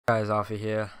Guys, Alfie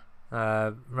here.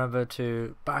 Remember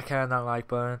to backhand that like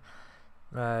button.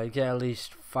 Get at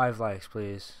least 5 likes,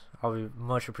 please. I'll be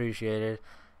much appreciated.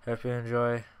 Hope you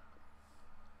enjoy.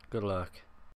 Good luck.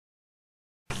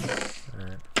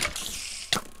 Alright.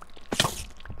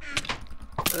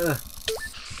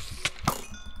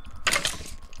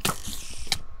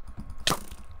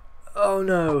 Oh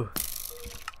no!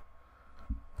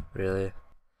 Really?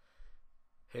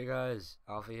 Hey guys,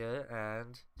 Alfie here,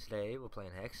 and today we're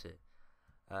playing Hexxit.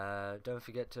 Don't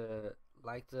forget to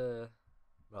like the,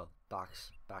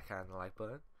 backhand the like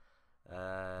button.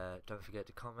 Don't forget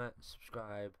to comment,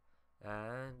 subscribe,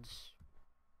 and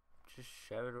just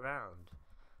share it around.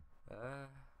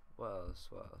 What else?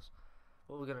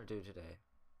 What we're gonna do today?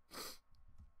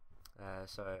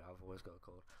 Sorry, I've always got a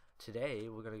cold. Today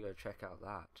we're gonna go check out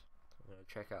that. We're gonna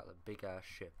check out the big ass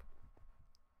ship.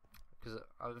 Because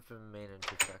I've been meaning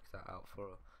to check that out for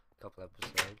a couple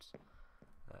episodes.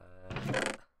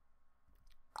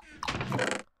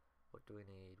 What do we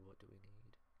need?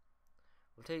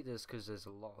 We'll take this because there's a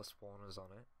lot of spawners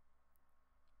on it.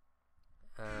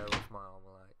 What's my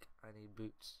armor like? I need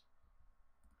boots.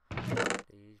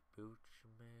 These boots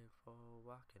are made for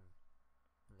walking.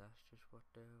 And that's just what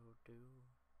they'll do.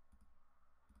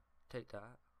 Take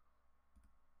that.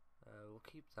 We'll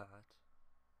keep that.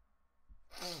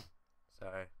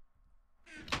 Sorry.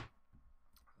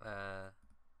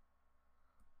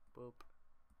 Boop.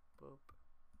 Boop.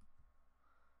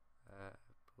 Boop.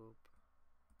 Boop.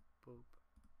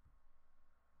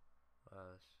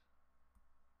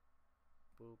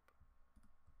 Boop.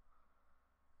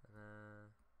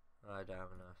 And I don't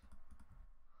have enough.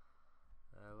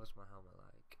 What's my helmet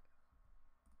like?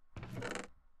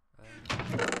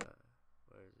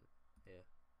 Where is it? Here.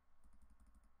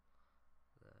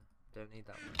 There. Don't need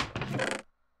that much stuff.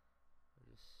 I'm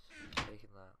just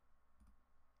taking that.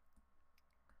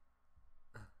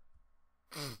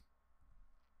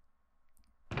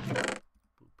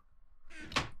 Boop.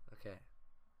 Okay.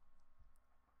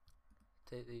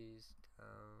 Take these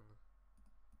down.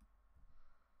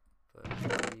 Put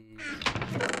these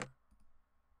down.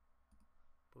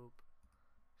 Boop.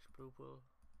 Sproople.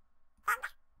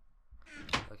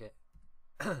 Okay.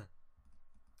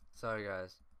 Sorry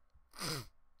guys.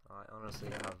 I honestly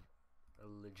have a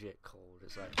legit cold.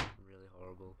 It's like really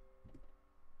horrible.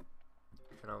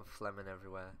 And I'm phlegming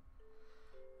everywhere.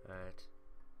 Alright.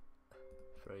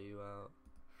 Throw you out.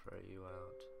 Throw you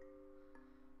out.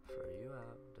 Throw you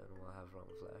out. Don't know what I have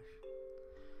wrong flesh.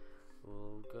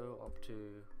 We'll go up to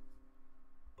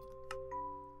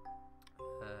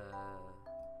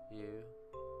you.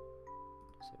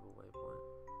 Disable waypoint.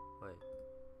 Wait.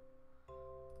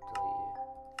 Delete you.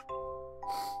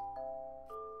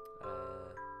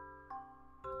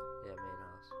 Yeah, main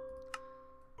house.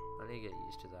 I need to get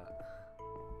used to that.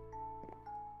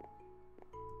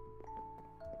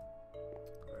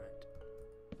 Alright.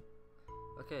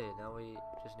 Okay, now we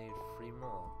just need 3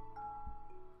 more.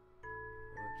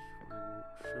 Which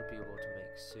we should be able to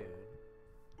make soon.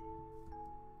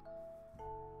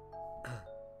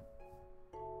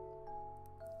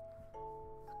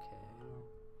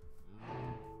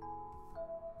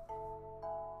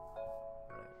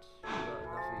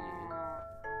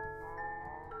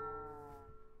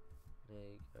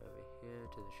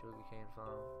 To the sugarcane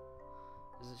farm.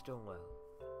 Is it doing well?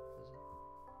 Is it?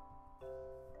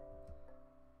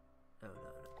 No.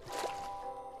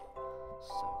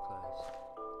 So close.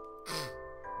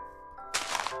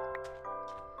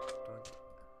 Don't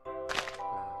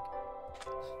lag.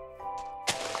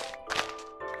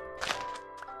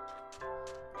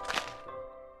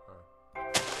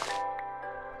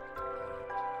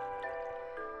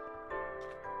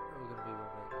 We're gonna be able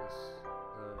to make this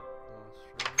the last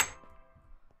stream.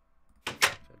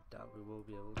 Doubt we will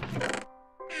be able to.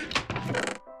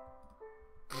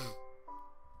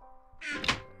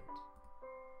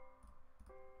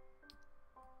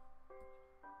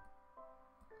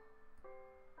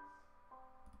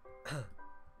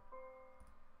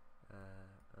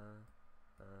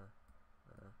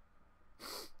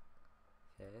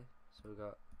 Okay, so we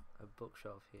got a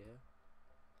bookshelf here.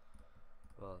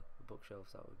 Well, a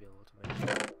bookshelf that we'll be able to make.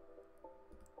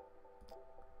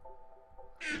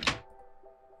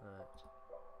 Alright.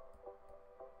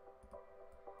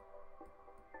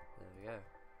 There we go.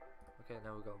 Okay,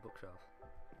 now we've got a bookshelf.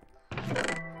 Throw you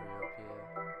up here.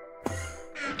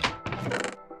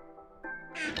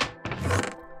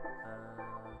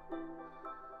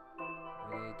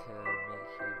 We need to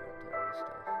make you into other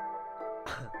stuff.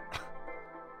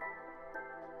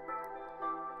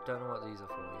 Don't know what these are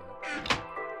for yet.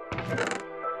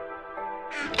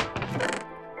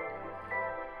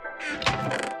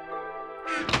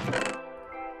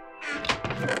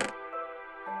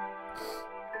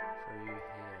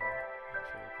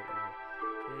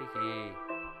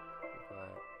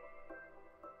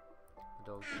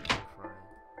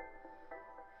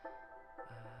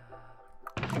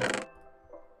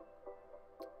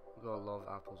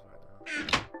 apples right now.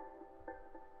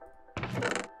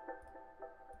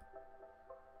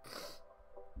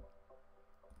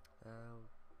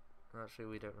 Actually,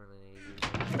 we don't really need these.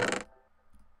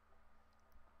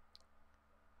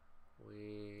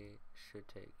 We should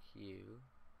take you,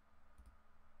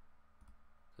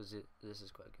 because this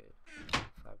is quite good.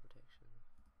 Fire protection.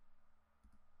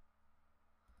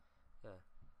 Yeah.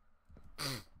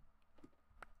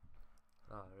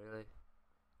 Oh, really?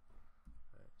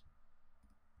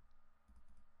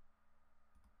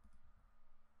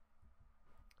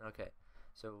 Right. Okay,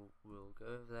 so we'll go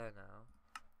over there now.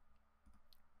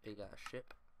 We got a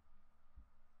ship.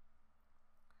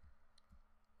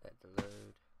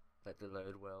 Let the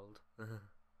load weld. Right.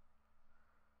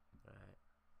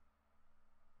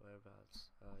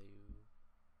 Whereabouts are you?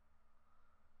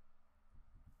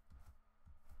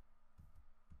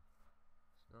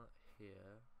 It's not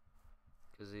here,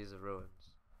 because these are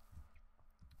ruins.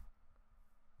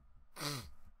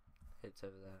 It's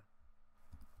over there.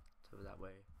 It's over that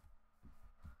way.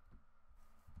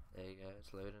 There you go,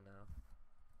 it's loading now.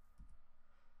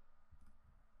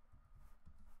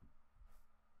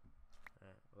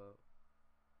 Right, well,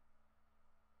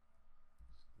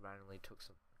 randomly took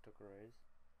a raise.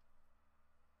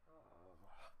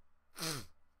 Oh.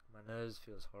 My nose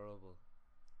feels horrible.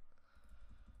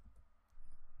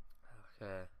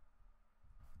 Okay.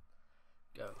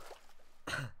 Go.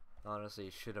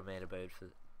 Honestly, should have made a boat for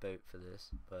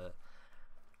this, but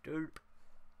dope.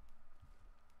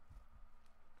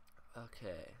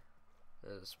 Okay.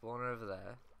 There's a spawner over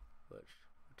there, which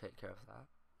will take care of that.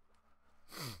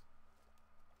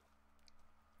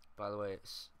 By the way,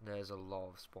 there's a lot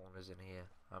of spawners in here.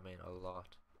 I mean, a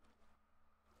lot.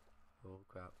 Oh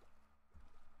crap.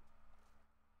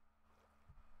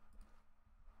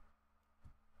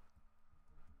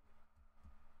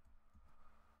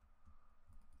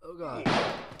 Oh god.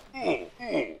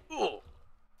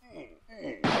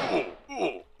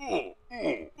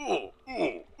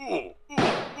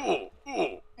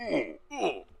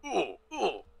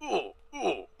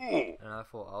 And I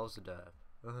thought I was dead.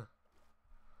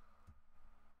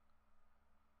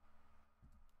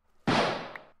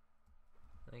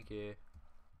 Thank you.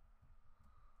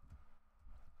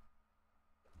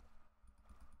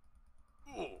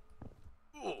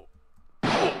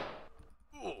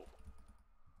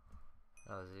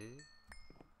 That was easy.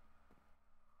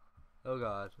 Oh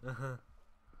god.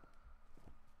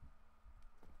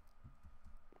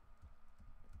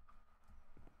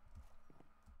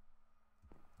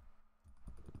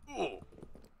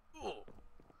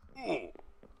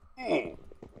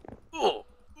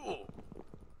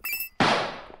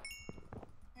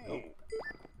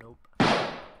 Nope.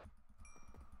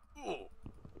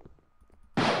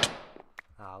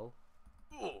 Ow.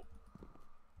 I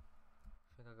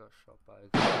think I got shot by a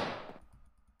gun.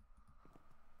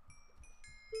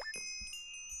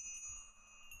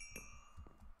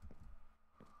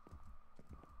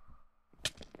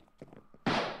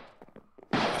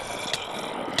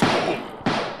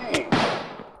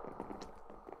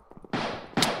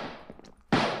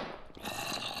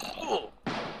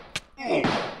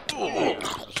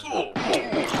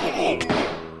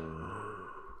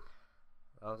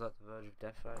 I was at the verge of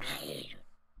death right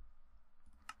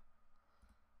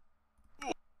now.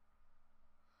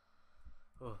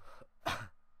 Oh.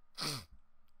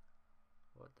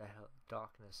 What the hell?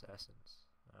 Darkness essence.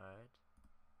 Alright.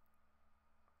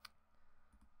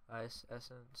 Ice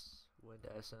essence. Wind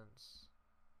essence.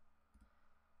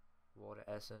 Water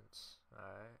essence.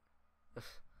 Alright.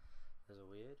 There's a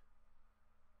weird.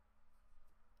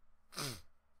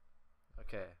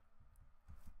 Okay.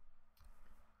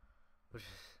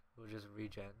 We'll just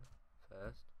regen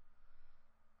first.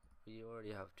 We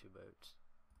already have 2 boats.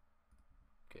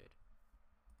 Good.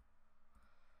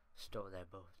 Store their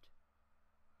boat.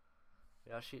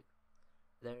 Actually,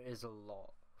 there is a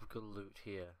lot of good loot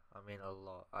here. I mean, a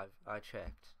lot. I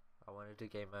checked. I went into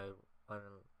game mode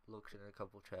and looked in a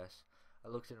couple chests. I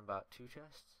looked in about 2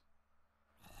 chests.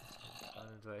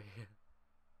 And right here.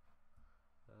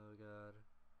 Oh god.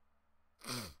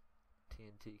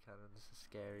 TNT cannons are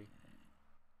scary.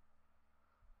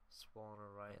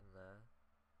 Spawner right in there.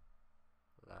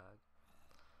 Lag.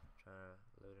 Trying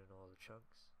to load in all the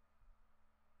chunks.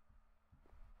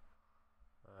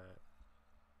 Alright.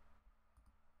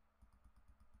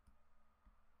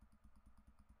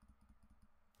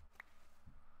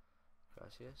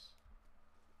 Gracias.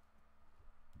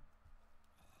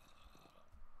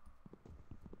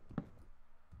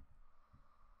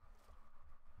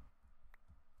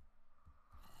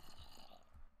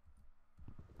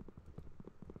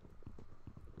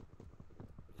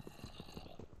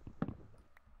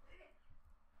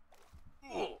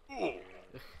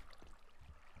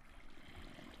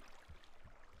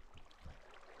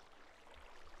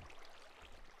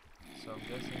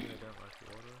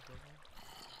 something?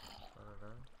 I don't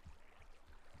know.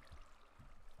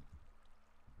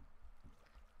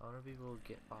 I wonder if people will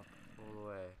get up all the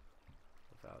way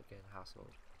without getting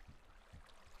hassled.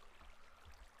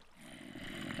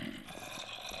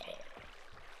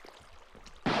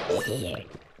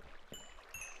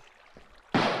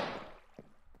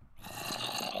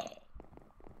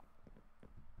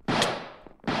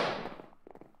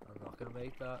 I'm not gonna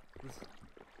make that.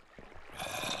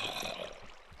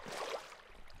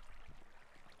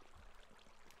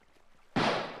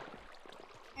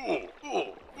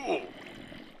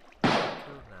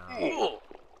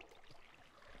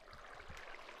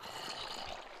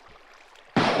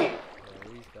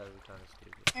 Kind of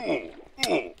stupid.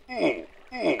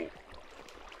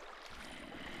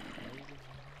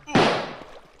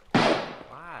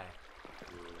 Why?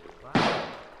 Why?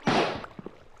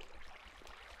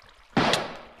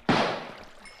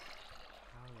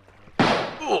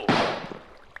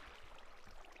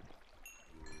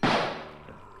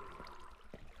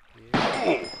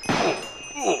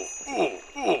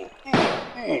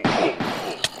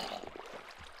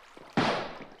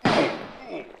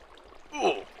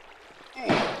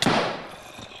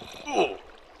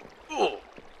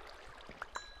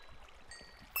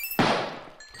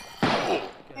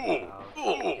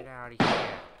 Get out of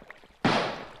here.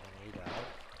 And he died.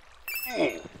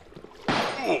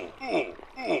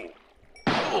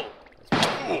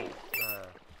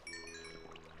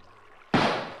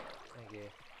 Thank you.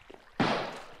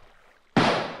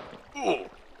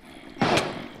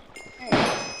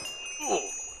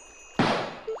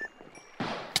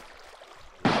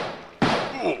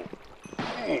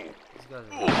 These guys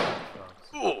are really strong.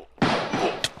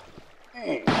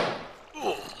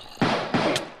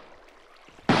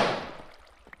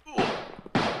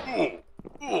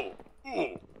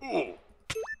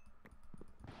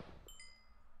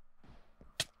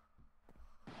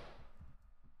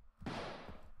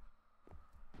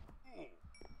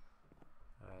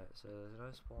 Alright, so there's no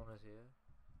spawners here,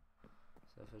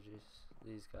 except for just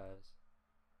these guys.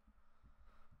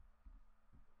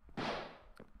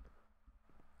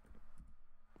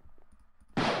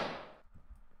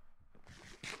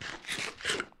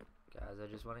 Guys, I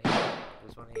just want to eat.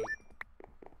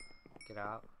 Get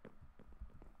out.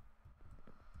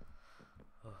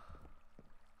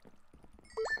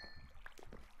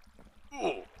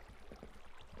 Alright,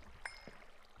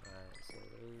 so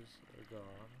those are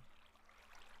gone.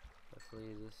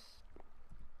 Hopefully this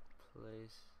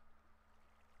place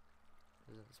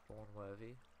isn't spawn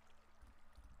worthy.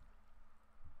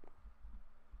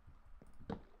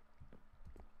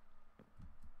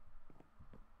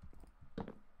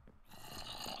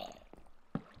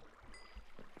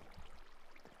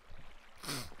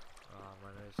 Oh,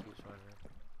 my nose keeps running.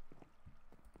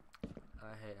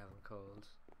 I hate having colds.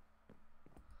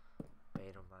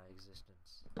 Bane of my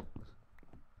existence.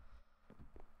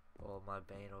 Or my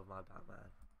bane of my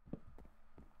Batman.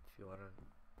 If you wanna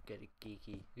get it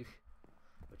geeky.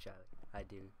 Which I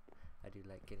do. I do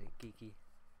like getting geeky.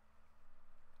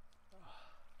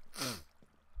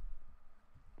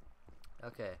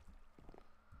 Okay.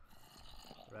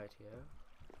 Right here.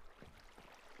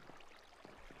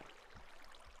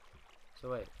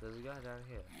 So wait, there's a guy down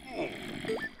here.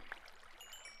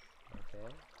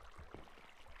 Okay.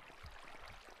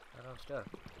 And I'm stuck.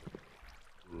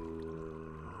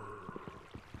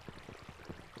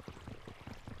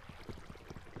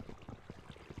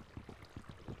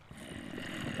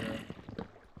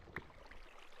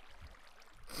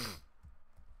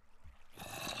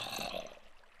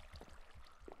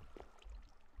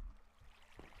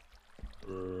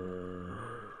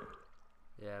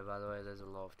 Yeah, by the way, there's a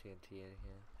lot of TNT in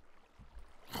here.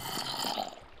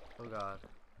 Oh god.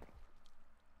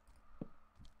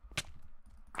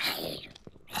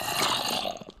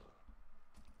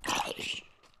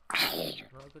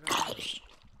 Not a good idea.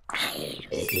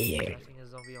 Catching a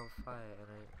zombie on fire in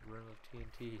a room of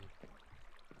TNT.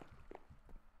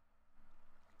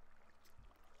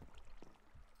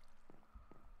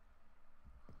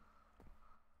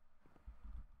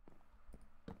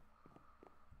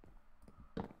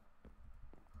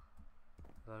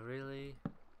 I really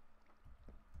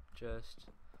just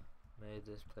made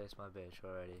this place my bitch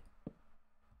already.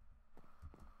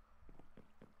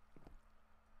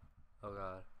 Oh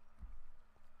god.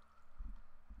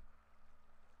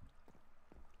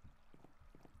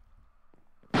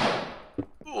 I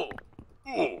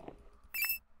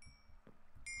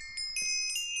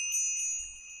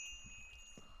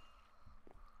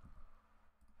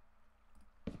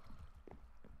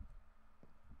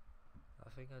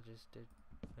think I just did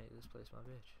make this place my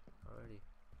bitch already.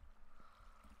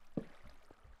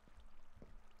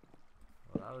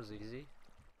 that was easy.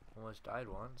 Almost died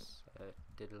once. I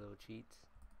did a little cheat.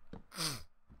 Huh.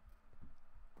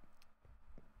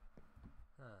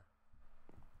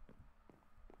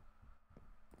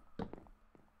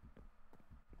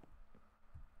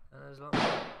 And there's a lot more.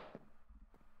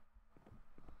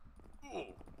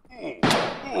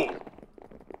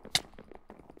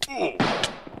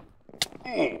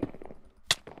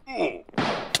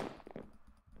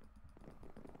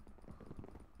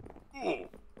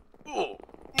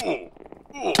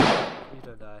 Please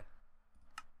don't die.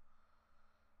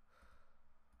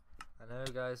 I know,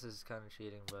 guys, this is kind of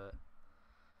cheating, but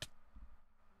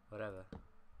whatever.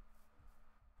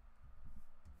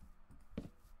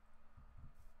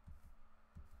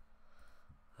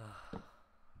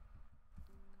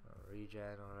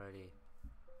 Regen already.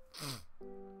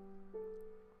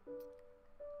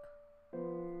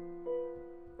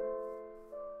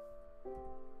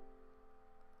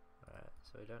 Alright,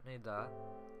 so we don't need that.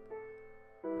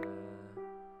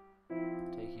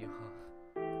 Take you off.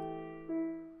 I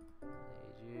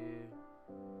need you.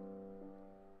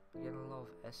 We're getting a lot of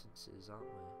essences, aren't we?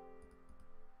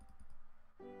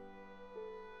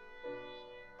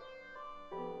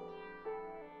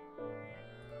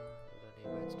 We don't need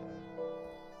redstone.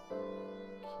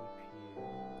 Keep you.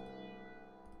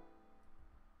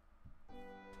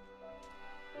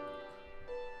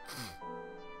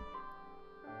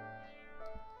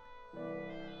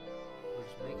 We'll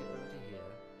just make it over to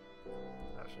here.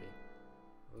 Actually,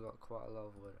 we got quite a lot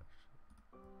of wood actually.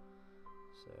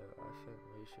 So I think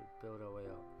we should build our way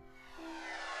up.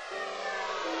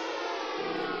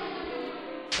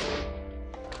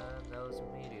 And that was a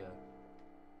meteor.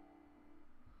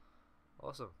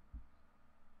 Awesome.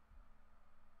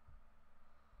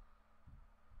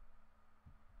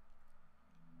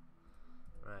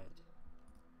 Right.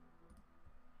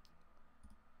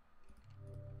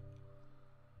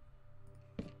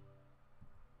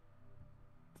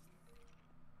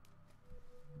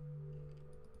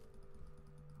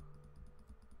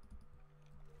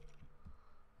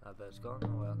 I bet it's gone. Oh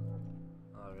well.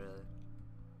 Oh really?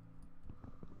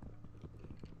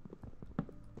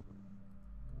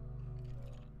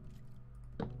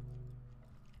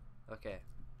 Okay.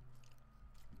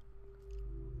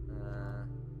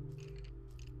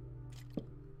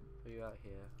 Put you out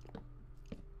here.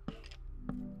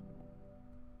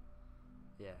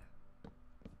 Yeah.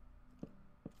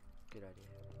 Good idea.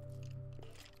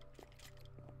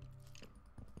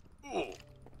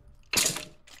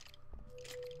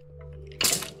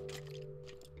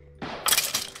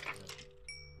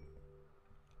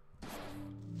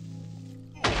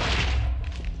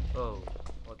 Oh,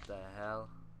 what the hell?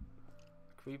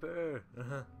 Creeper!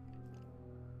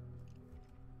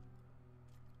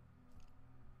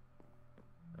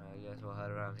 I guess we'll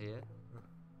head around here.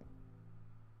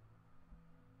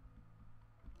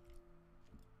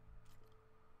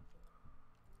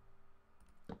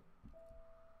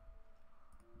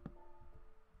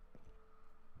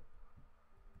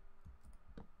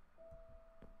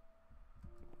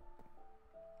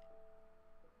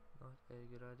 Not a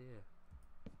good idea.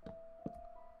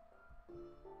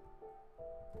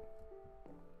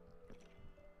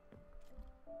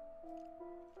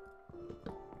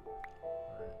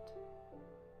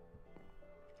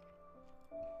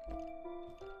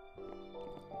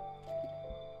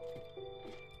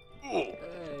 Hey.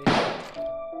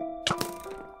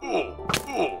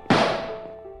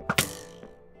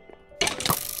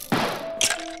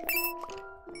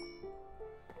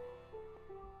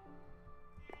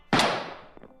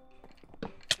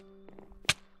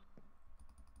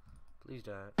 Please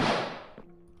don't.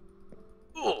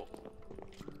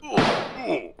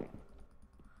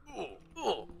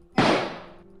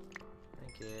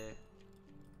 Thank you.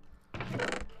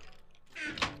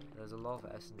 There's a lot of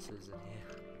essences in here.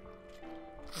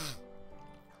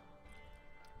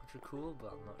 Which are cool, but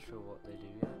I'm not sure what they do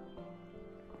yet.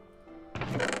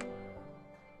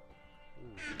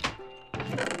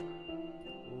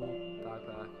 Ooh,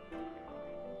 backpack.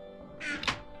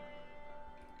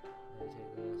 Let me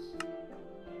take this.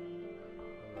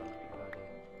 Hold on, what do I do?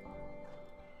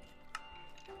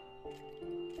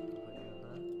 Put you in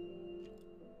there.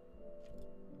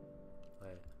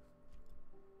 Wait.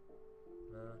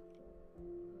 No.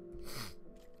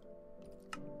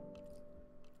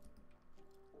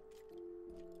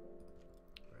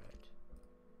 Right.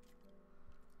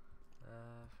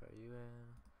 Throw you in,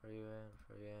 throw you in,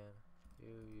 throw you in.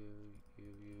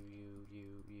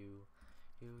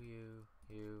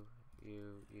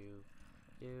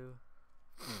 You.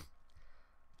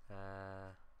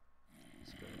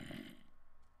 Let's go.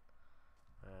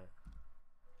 Alright.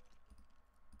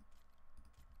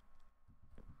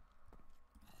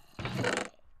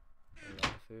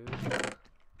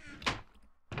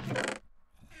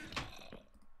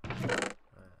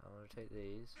 Take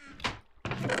these.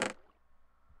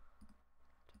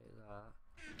 Take that.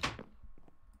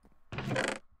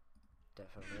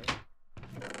 Definitely.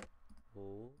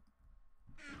 Oh.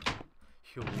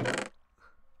 Yo.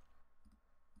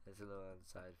 There's a little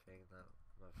inside thing that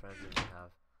my friends even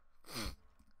have.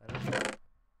 I don't know.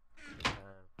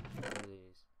 What are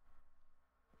these?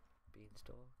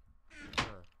 Beanstalk?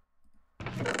 Huh.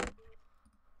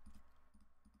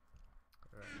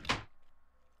 Right.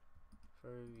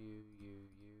 Through you.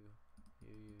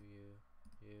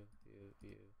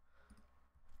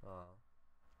 Oh.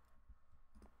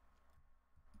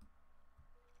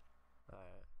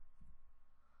 Alright.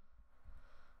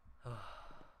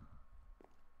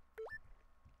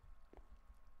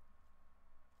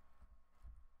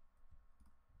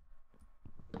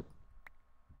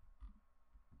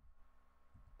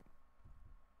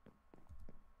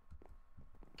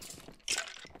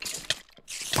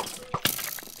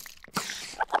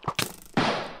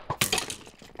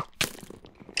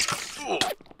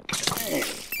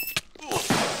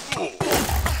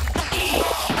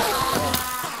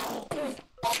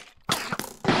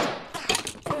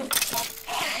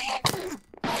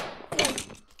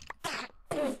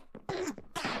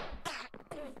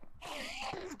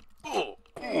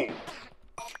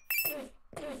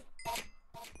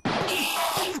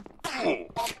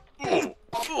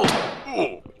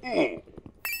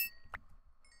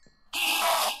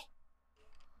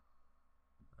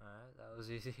 Alright, that was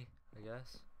easy, I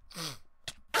guess.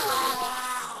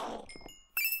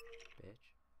 Bitch.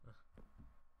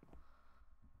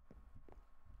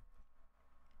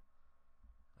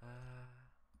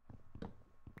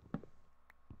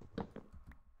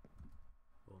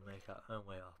 We'll make our own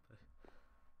way up if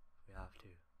we have to.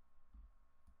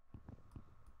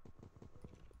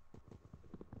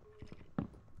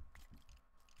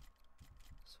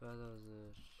 Swear there was a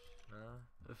no?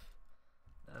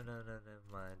 No, never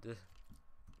mind.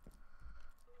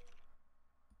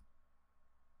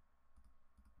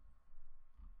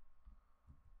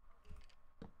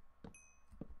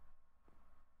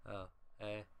 Oh,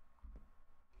 hey.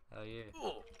 How are you?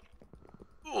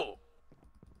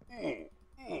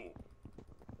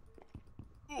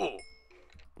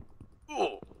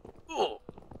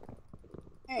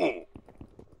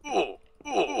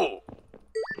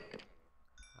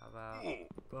 How about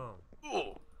boom?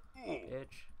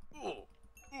 Bitch.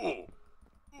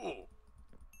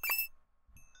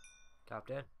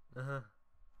 Captain?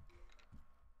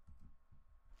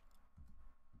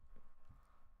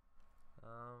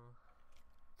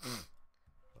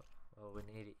 Well, we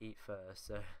need to eat first,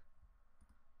 so.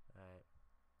 Alright.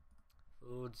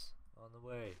 Food's on the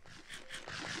way.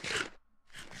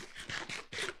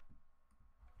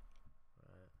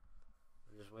 Right.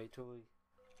 We'll just wait till we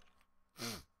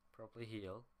properly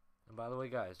heal. And by the way,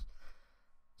 guys,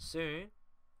 soon,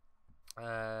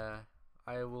 I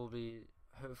will be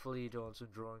hopefully doing some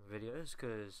drawing videos,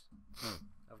 because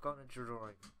I've gotten into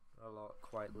drawing a lot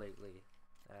quite lately,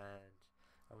 and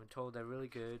I've been told they're really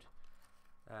good.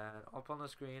 And up on the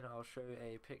screen I'll show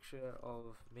a picture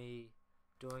of me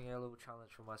doing a little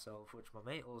challenge for myself, which my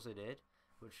mate also did,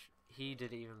 which he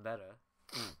did even better.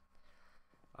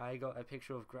 I got a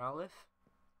picture of Growlithe,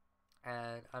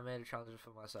 and I made a challenge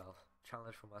for myself.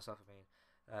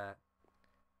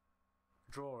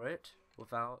 Draw it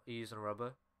without using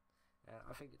rubber, and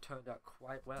I think it turned out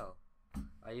quite well.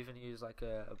 I even used like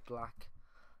a black,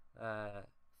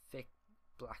 thick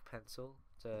black pencil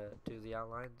to do the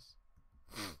outlines.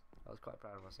 I was quite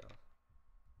proud of myself.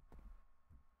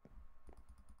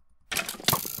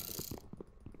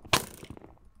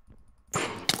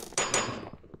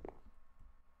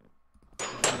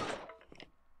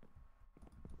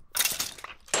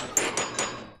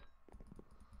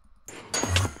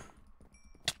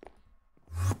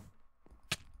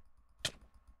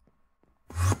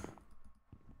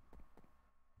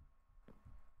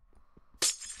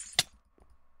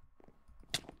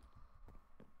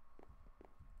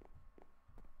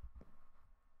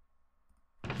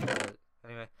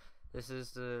 Anyway, this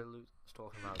is the loot I was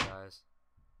talking about, guys.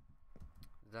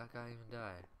 Did that guy even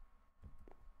die?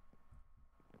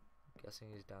 I'm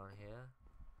guessing he's down here.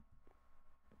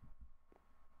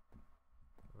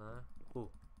 No?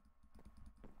 Ooh.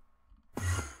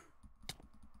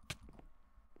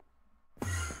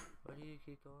 Where do you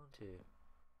keep going to?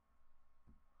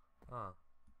 Ah.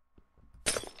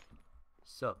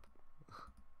 Sup.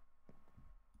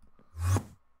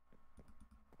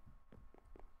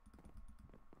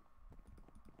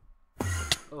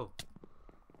 Oh.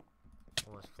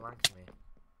 Almost flanked me.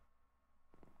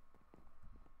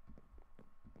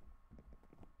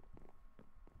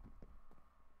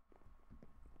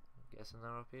 I'm Guessing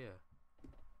they're up here.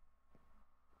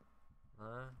 No,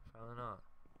 probably not.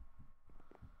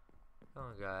 Come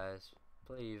on, guys.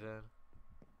 Play even.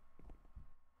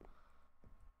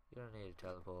 You don't need to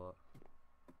teleport.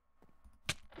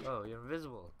 Oh, you're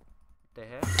invisible. What the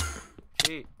heck?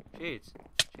 Cheats.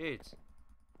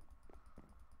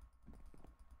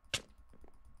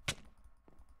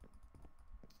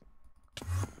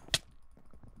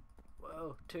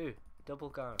 Whoa, 2.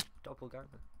 Doppelganger.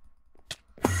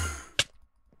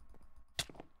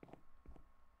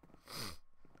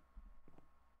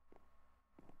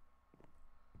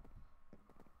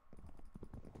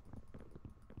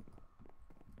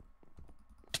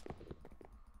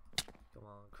 Come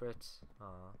on, crits.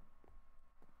 Aw.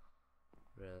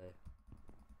 Really?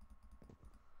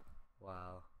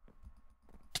 Wow.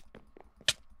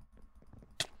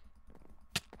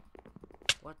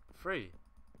 What? Free?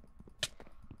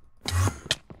 This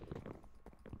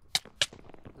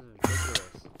is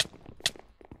ridiculous.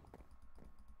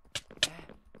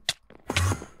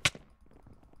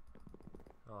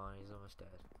 Oh, he's almost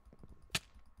dead.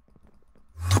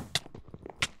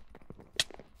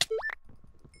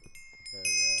 There we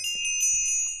go.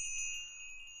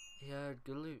 Yeah,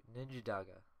 good loot. Ninja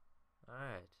dagger.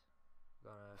 Alright.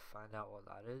 Gonna find out what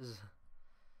that is.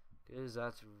 Because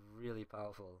that's really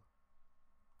powerful.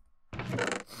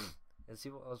 Let's see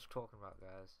what I was talking about,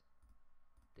 guys.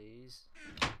 These.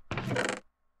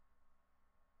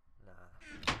 Nah.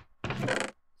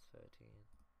 It's 13.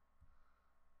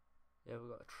 Yeah, we've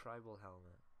got a tribal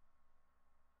helmet.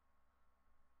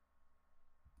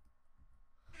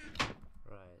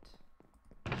 Right.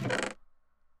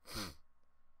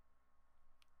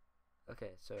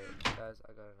 Okay, so guys,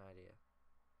 I got an idea.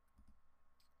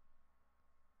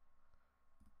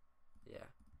 Yeah.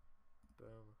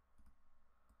 Boom.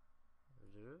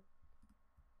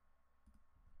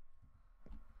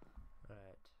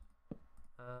 Right.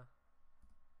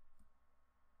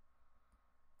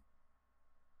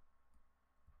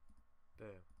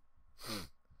 Boom.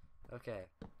 Okay.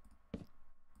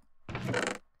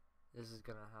 This is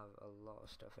gonna have a lot of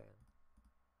stuff in.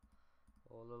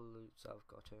 All the loots I've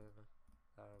gotten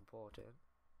that are important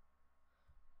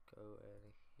go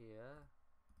in here.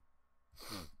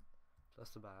 Plus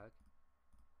the bag.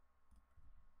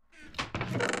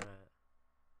 Right.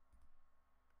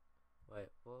 Wait,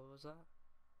 what was that?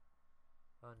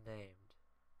 Unnamed.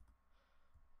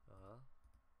 Well,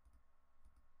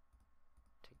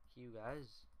 take you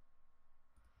guys.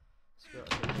 Let's go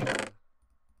take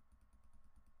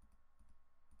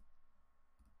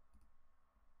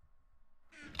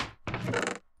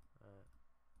Right.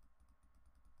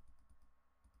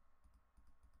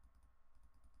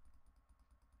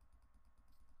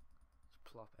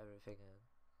 Let's plop everything in.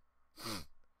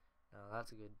 Now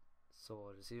that's a good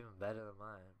sword. It's even better than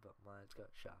mine, but mine's got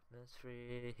sharpness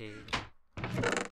 3.